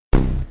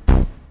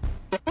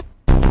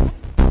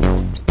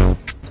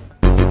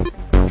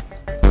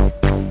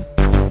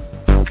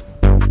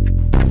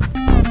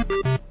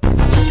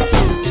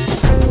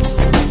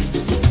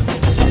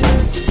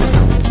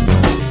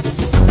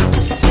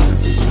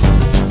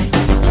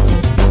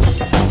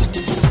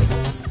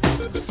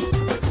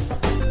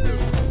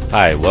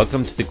Hi,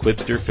 welcome to the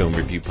Quipster Film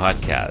Review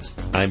Podcast.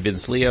 I'm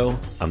Vince Leo.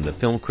 I'm the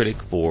film critic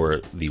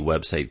for the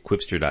website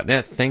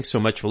quipster.net. Thanks so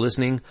much for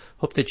listening.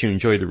 Hope that you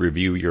enjoy the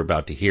review you're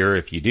about to hear.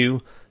 If you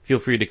do, feel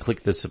free to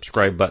click the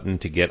subscribe button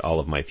to get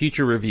all of my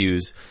future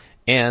reviews.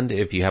 And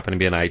if you happen to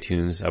be on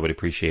iTunes, I would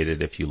appreciate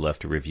it if you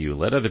left a review.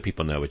 Let other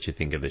people know what you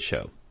think of the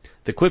show.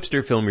 The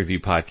Quipster Film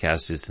Review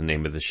Podcast is the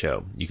name of the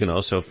show. You can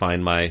also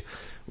find my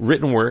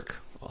written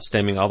work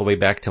stemming all the way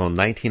back till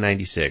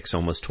 1996,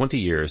 almost 20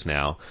 years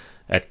now,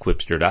 at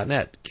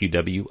quipster.net,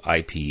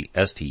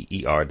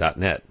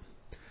 quipster.net.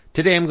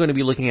 Today I'm going to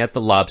be looking at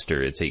The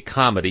Lobster. It's a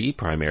comedy,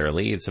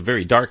 primarily. It's a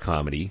very dark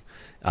comedy.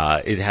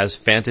 It has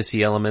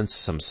fantasy elements,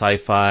 some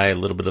sci-fi, a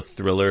little bit of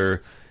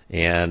thriller,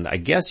 and I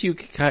guess you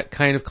could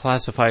kind of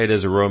classify it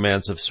as a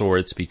romance of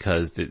sorts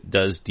because it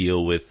does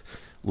deal with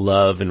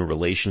love and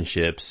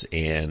relationships,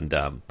 and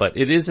but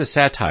it is a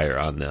satire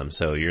on them,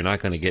 so you're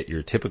not going to get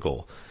your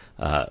typical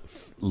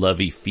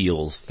lovey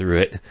feels through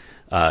it.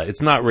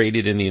 It's not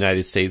rated in the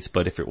United States,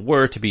 but if it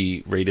were to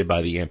be rated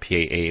by the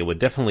MPAA, it would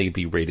definitely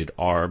be rated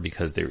R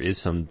because there is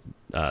some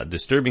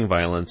disturbing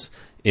violence,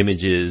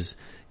 images,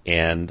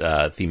 and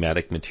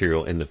thematic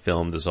material in the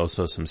film. There's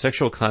also some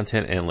sexual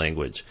content and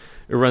language.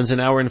 It runs an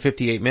hour and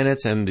 58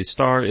 minutes, and the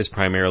star is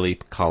primarily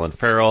Colin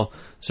Farrell.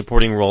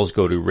 Supporting roles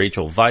go to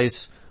Rachel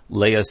Weisz,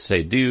 Léa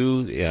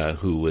Seydoux,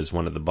 who was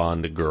one of the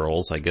Bond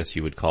girls, I guess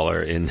you would call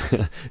her, in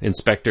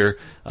Inspector.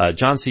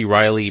 John C.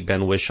 Reilly,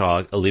 Ben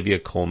Whishaw, Olivia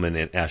Colman,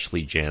 and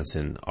Ashley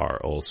Jansen are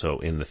also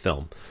in the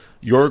film.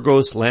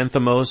 Yorgos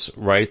Lanthimos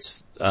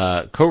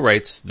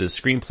co-writes the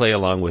screenplay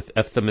along with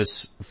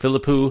Efthimis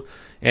Philippou,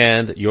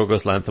 and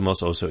Yorgos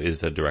Lanthimos also is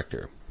the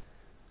director.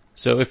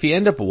 So if you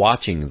end up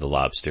watching The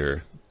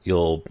Lobster,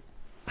 you'll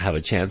have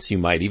a chance, you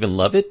might even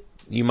love it.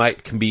 You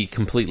might be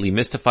completely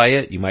mystify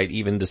it. You might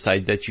even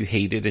decide that you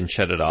hate it and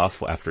shut it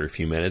off after a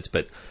few minutes.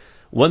 But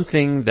one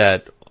thing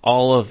that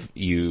all of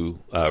you,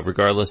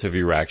 regardless of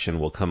your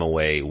reaction, will come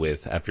away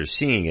with after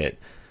seeing it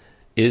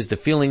is the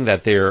feeling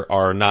that there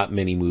are not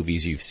many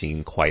movies you've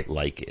seen quite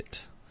like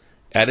it.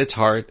 At its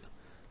heart,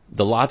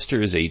 The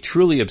Lobster is a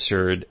truly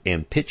absurd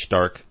and pitch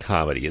dark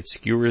comedy. It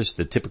skewers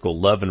the typical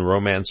love and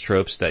romance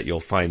tropes that you'll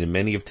find in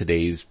many of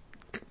today's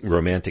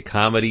romantic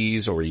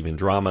comedies or even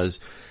dramas.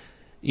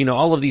 You know,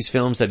 all of these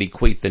films that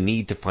equate the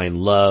need to find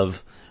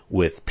love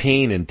with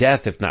pain and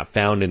death if not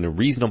found in a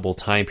reasonable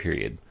time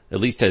period,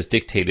 at least as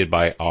dictated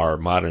by our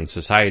modern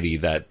society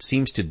that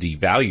seems to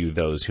devalue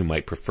those who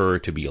might prefer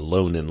to be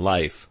alone in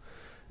life.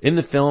 In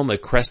the film, a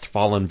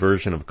crestfallen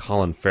version of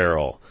Colin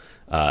Farrell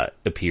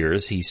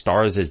appears. He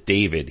stars as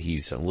David.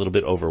 He's a little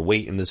bit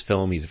overweight in this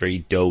film. He's very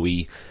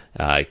doughy,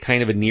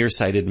 kind of a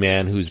nearsighted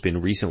man who's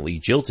been recently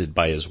jilted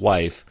by his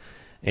wife.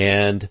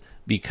 And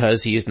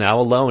because he is now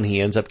alone,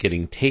 he ends up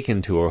getting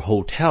taken to a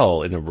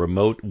hotel in a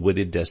remote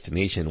wooded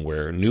destination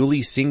where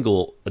newly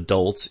single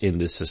adults in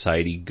this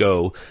society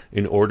go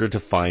in order to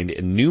find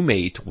a new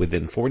mate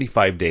within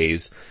 45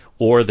 days,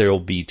 or they'll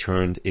be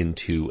turned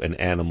into an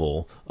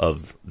animal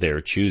of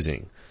their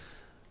choosing.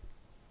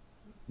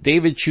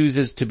 David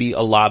chooses to be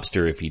a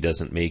lobster if he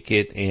doesn't make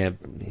it,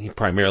 and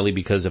primarily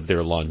because of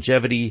their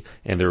longevity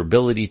and their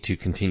ability to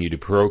continue to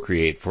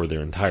procreate for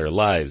their entire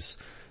lives.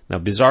 Now,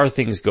 bizarre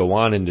things go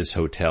on in this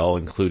hotel,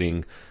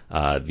 including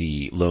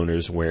the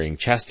loners wearing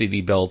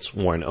chastity belts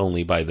worn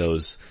only by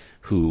those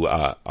who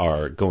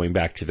are going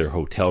back to their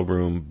hotel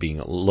room, being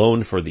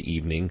alone for the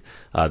evening.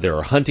 There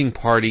are hunting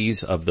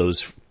parties of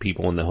those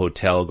people in the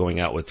hotel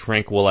going out with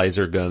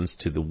tranquilizer guns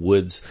to the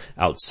woods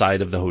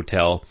outside of the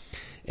hotel,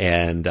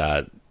 and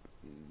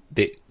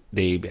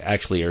they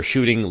actually are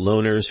shooting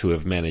loners who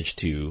have managed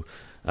to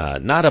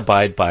not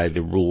abide by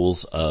the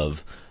rules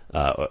of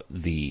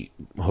the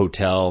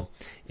hotel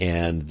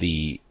and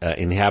the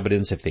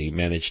inhabitants. If they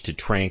manage to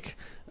trank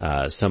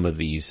some of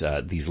these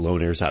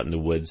loners out in the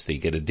woods, they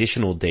get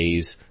additional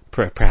days,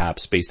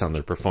 perhaps based on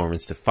their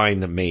performance, to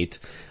find a mate.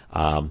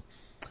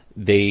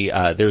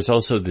 There's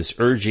also this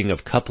urging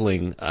of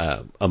coupling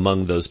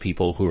among those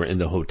people who are in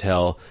the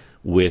hotel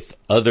with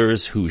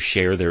others who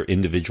share their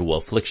individual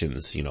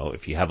afflictions. You know,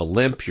 if you have a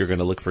limp, you're going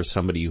to look for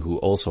somebody who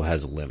also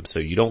has a limp, so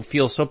you don't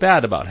feel so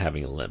bad about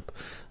having a limp.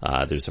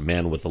 There's a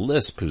man with a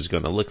lisp who's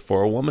going to look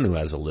for a woman who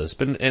has a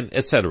lisp, and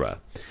etc.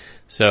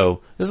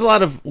 So there's a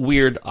lot of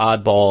weird,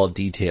 oddball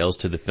details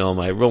to the film.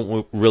 I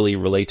won't really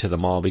relate to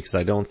them all because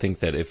I don't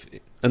think that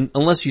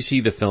unless you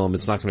see the film,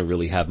 it's not going to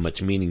really have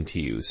much meaning to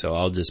you. So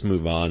I'll just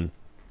move on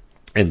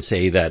and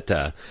say that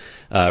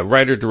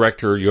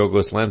writer-director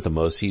Yorgos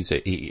Lanthimos, he's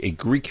a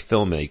Greek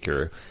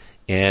filmmaker,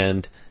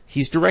 and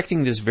he's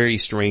directing this very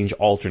strange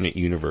alternate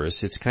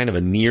universe. It's kind of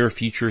a near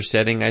future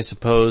setting, I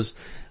suppose,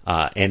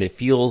 and it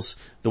feels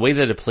the way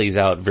that it plays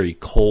out, very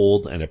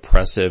cold and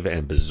oppressive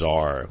and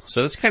bizarre.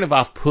 So that's kind of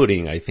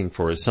off-putting, I think,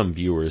 for some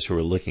viewers who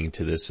are looking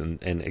to this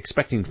and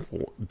expecting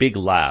big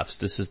laughs.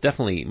 This is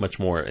definitely much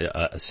more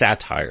a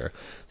satire.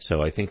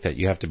 So I think that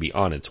you have to be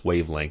on its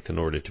wavelength in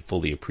order to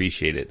fully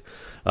appreciate it.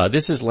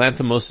 This is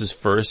Lanthimos'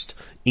 first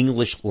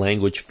English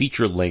language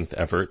feature-length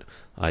effort.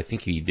 I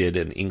think he did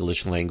an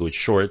English language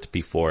short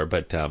before,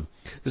 but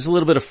there's a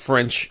little bit of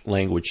French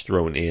language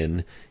thrown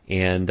in,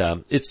 and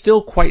it's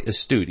still quite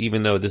astute,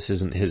 even though this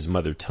isn't his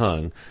mother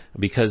tongue,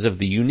 because of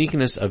the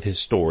uniqueness of his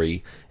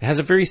story. It has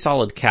a very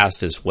solid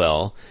cast as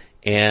well,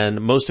 and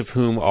most of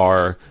whom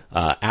are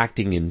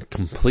acting in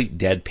complete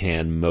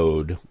deadpan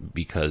mode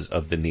because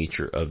of the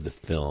nature of the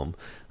film.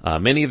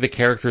 Many of the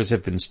characters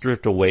have been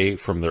stripped away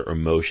from their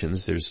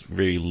emotions. There's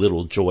very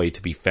little joy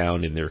to be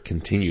found in their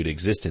continued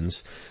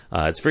existence.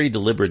 It's very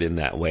deliberate in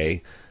that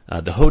way.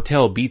 The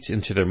hotel beats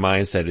into their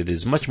minds that it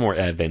is much more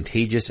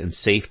advantageous and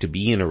safe to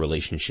be in a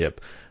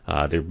relationship.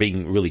 They're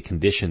being really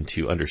conditioned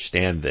to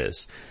understand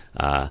this.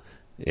 And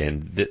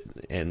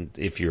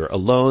if you're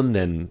alone,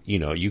 then,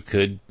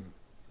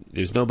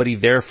 there's nobody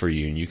there for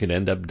you, and you can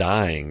end up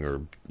dying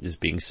or just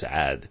being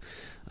sad.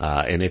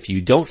 And if you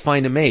don't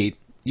find a mate,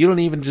 you don't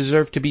even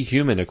deserve to be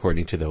human,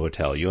 according to the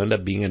hotel. You end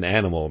up being an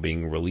animal,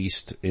 being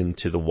released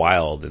into the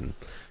wild, and,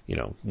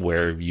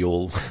 where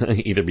you'll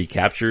either be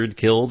captured,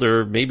 killed,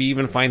 or maybe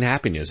even find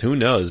happiness. Who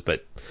knows?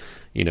 But,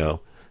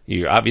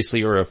 you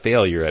obviously are a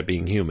failure at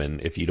being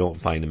human if you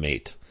don't find a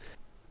mate.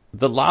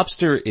 The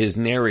Lobster is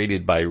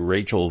narrated by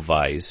Rachel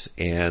Weisz,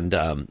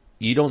 and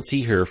you don't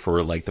see her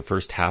for like the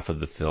first half of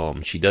the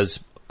film. She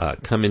does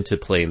come into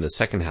play in the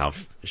second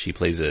half. She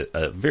plays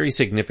a very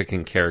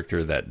significant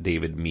character that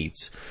David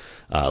meets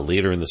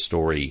later in the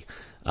story.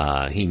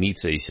 He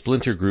meets a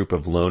splinter group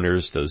of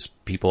loners, those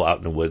people out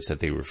in the woods that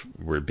they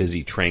were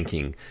busy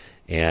tranking,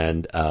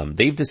 and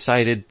they've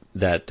decided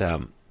that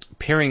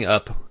pairing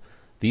up,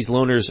 these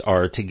loners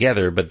are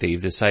together, but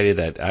they've decided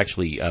that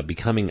actually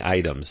becoming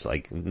items,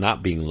 like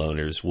not being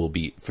loners, will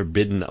be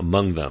forbidden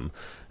among them.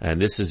 And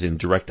this is in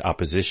direct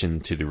opposition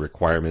to the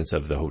requirements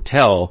of the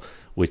hotel,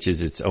 which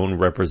is its own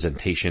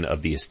representation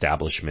of the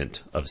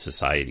establishment of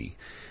society.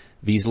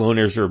 These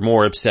loners are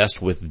more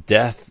obsessed with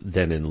death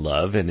than in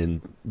love, and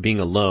in being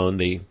alone,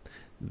 they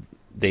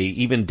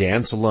even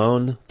dance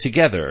alone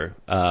together.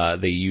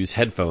 They use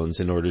headphones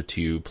in order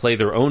to play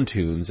their own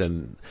tunes,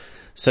 and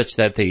such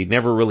that they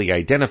never really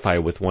identify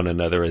with one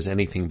another as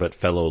anything but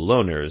fellow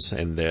loners,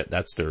 and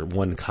that's their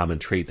one common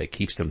trait that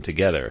keeps them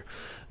together.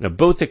 Now,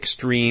 both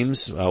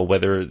extremes,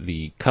 whether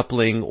the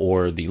coupling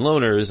or the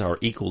loners, are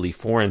equally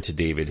foreign to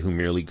David, who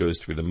merely goes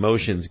through the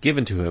motions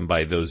given to him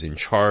by those in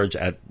charge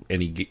at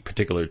any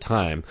particular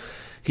time.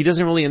 He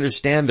doesn't really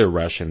understand their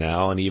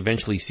rationale, and he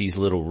eventually sees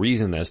little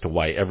reason as to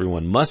why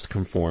everyone must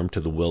conform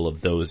to the will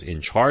of those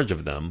in charge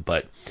of them,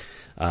 but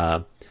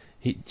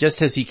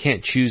just as he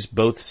can't choose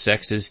both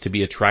sexes to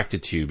be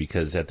attracted to,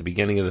 because at the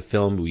beginning of the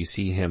film we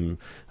see him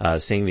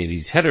saying that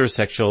he's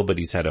heterosexual, but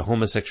he's had a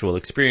homosexual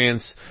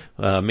experience.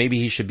 Maybe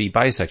he should be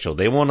bisexual.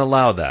 They won't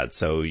allow that,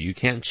 so you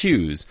can't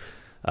choose.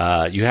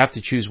 You have to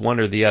choose one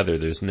or the other.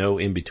 There's no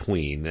in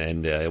between.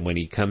 And when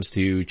he comes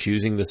to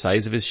choosing the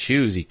size of his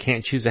shoes, he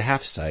can't choose a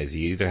half size.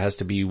 He either has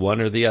to be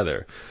one or the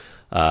other.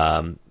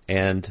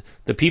 And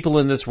the people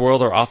in this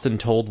world are often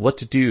told what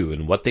to do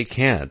and what they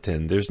can't,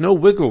 and there's no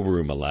wiggle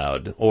room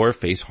allowed or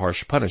face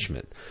harsh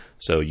punishment.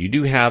 So you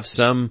do have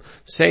some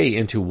say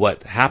into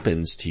what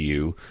happens to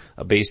you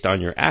based on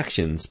your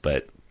actions,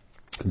 but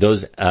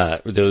those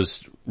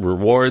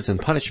rewards and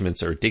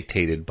punishments are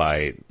dictated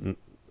by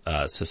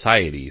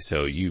society.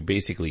 So you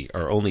basically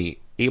are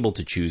only able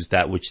to choose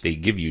that which they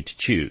give you to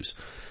choose.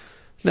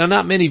 Now,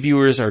 not many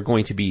viewers are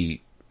going to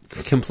be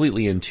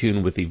completely in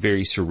tune with the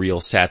very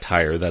surreal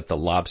satire that The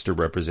Lobster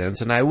represents,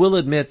 and I will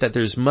admit that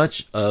there's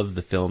much of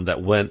the film that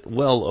went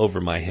well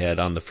over my head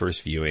on the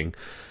first viewing,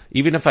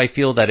 even if I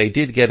feel that I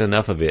did get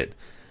enough of it,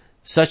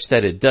 such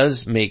that it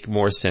does make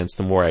more sense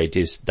the more I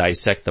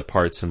dissect the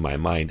parts in my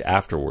mind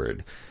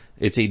afterward.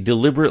 It's a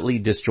deliberately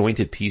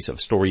disjointed piece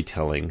of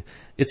storytelling.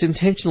 It's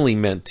intentionally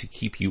meant to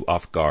keep you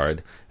off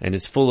guard, and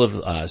it's full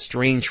of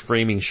strange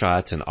framing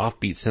shots and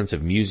offbeat sense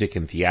of music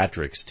and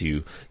theatrics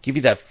to give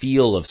you that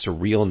feel of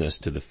surrealness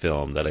to the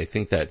film that I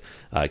think that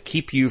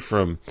keep you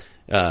from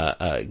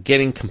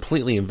getting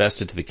completely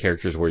invested to the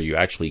characters where you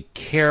actually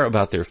care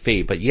about their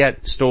fate, but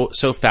yet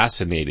so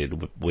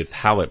fascinated with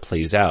how it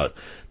plays out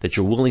that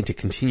you're willing to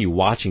continue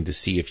watching to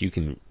see if you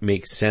can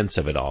make sense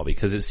of it all,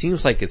 because it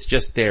seems like it's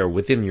just there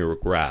within your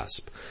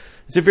grasp.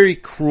 It's a very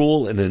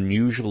cruel and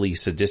unusually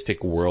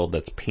sadistic world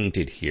that's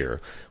painted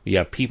here. We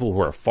have people who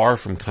are far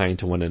from kind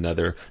to one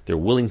another. They're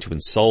willing to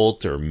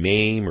insult or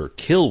maim or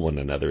kill one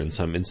another in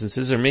some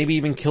instances, or maybe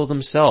even kill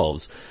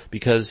themselves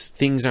because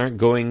things aren't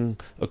going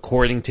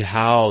according to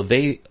how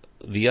the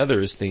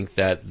others think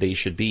that they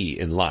should be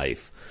in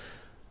life.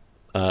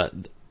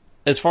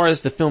 as far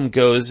as the film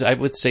goes, I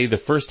would say the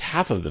first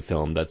half of the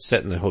film that's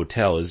set in the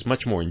hotel is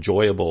much more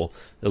enjoyable,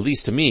 at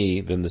least to me,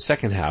 than the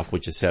second half,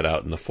 which is set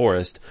out in the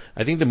forest.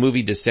 I think the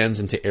movie descends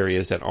into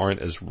areas that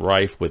aren't as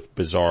rife with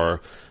bizarre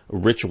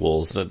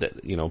rituals.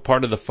 That, you know,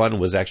 part of the fun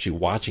was actually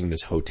watching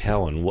this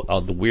hotel and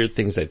all the weird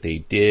things that they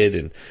did,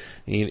 and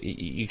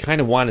you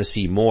kind of want to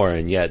see more,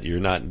 and yet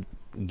you're not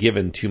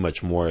given too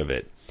much more of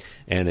it.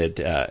 And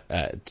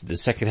the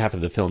second half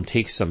of the film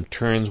takes some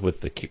turns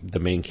with the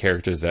main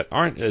characters that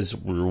aren't as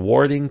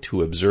rewarding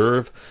to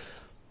observe,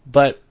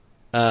 but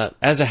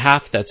as a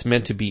half that's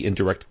meant to be in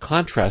direct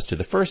contrast to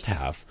the first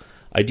half,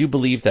 I do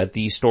believe that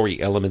these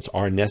story elements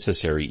are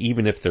necessary,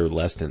 even if they're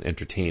less than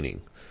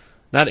entertaining.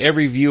 Not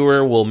every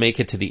viewer will make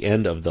it to the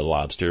end of The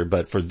Lobster,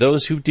 but for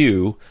those who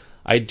do,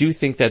 I do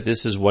think that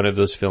this is one of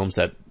those films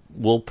that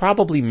will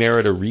probably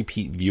merit a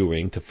repeat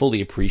viewing to fully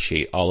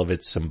appreciate all of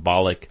its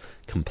symbolic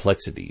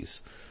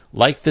complexities.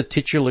 Like the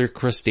titular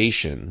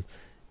crustacean,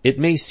 it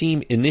may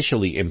seem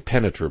initially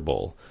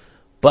impenetrable,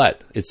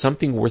 but it's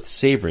something worth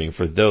savoring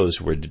for those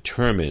who are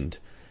determined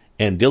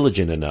and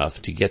diligent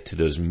enough to get to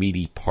those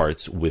meaty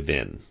parts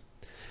within.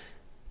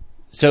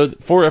 So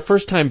for a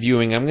first-time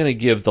viewing, I'm going to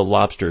give The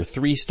Lobster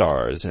 3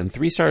 stars, and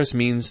 3 stars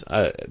means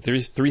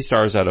 3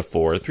 stars out of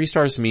 4. 3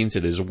 stars means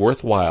it is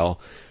worthwhile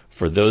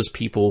for those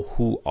people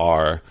who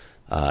are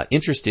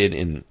interested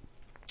in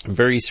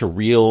very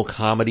surreal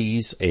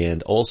comedies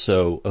and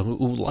also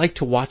who like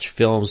to watch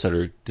films that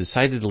are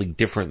decidedly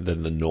different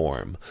than the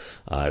norm.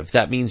 If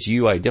that means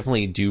you, I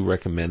definitely do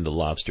recommend The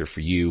Lobster for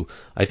you.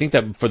 I think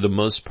that for the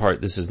most part,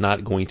 this is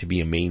not going to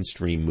be a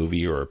mainstream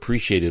movie or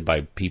appreciated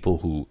by people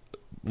who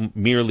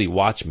merely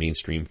watch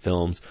mainstream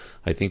films.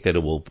 I think that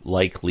it will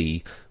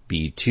likely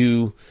be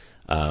too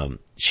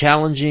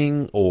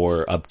challenging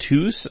or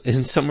obtuse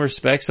in some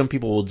respects. Some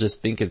people will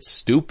just think it's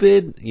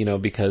stupid, you know,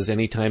 because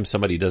anytime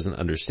somebody doesn't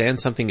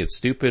understand something, it's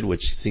stupid,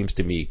 which seems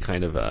to me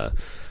kind of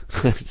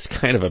it's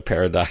kind of a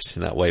paradox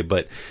in that way.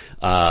 But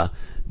I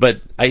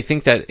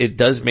think that it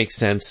does make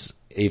sense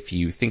if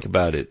you think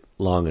about it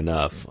long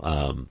enough.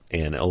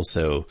 And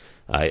also,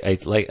 I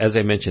like, as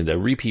I mentioned, a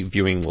repeat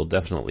viewing will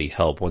definitely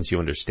help once you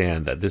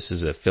understand that this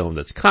is a film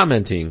that's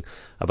commenting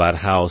about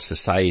how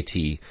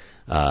society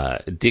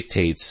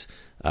dictates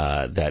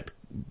that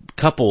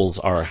couples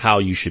are how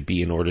you should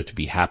be in order to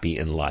be happy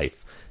in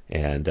life,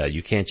 and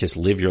you can't just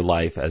live your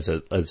life as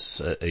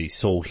a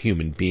sole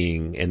human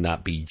being and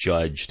not be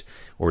judged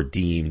or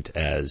deemed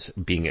as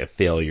being a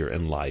failure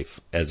in life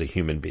as a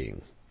human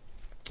being.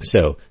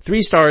 So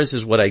 3 stars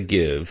is what I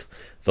give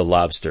The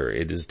Lobster.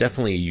 It is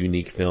definitely a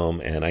unique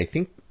film, and I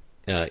think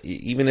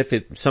even if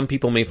some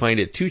people may find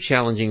it too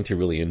challenging to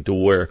really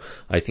endure,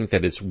 I think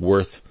that it's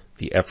worth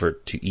the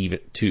effort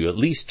to at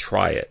least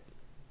try it,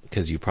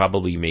 because you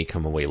probably may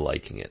come away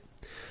liking it.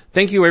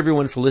 Thank you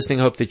everyone for listening.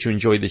 I hope that you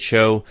enjoyed the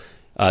show.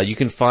 You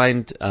can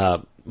find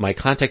my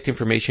contact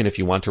information if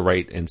you want to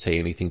write and say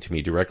anything to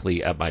me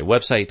directly at my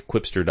website,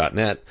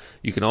 quipster.net.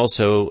 You can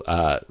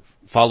also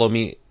follow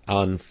me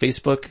on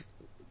Facebook,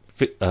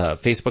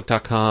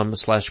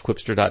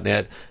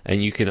 facebook.com/quipster.net,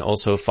 and you can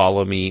also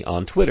follow me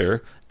on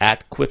Twitter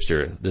at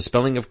Quipster. The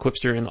spelling of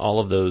Quipster in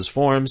all of those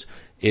forms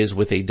is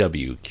with a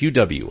W,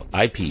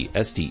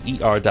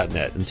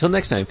 QWIPSTER.net. Until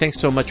next time, thanks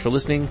so much for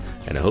listening,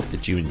 and I hope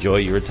that you enjoy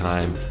your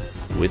time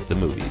with the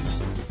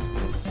movies.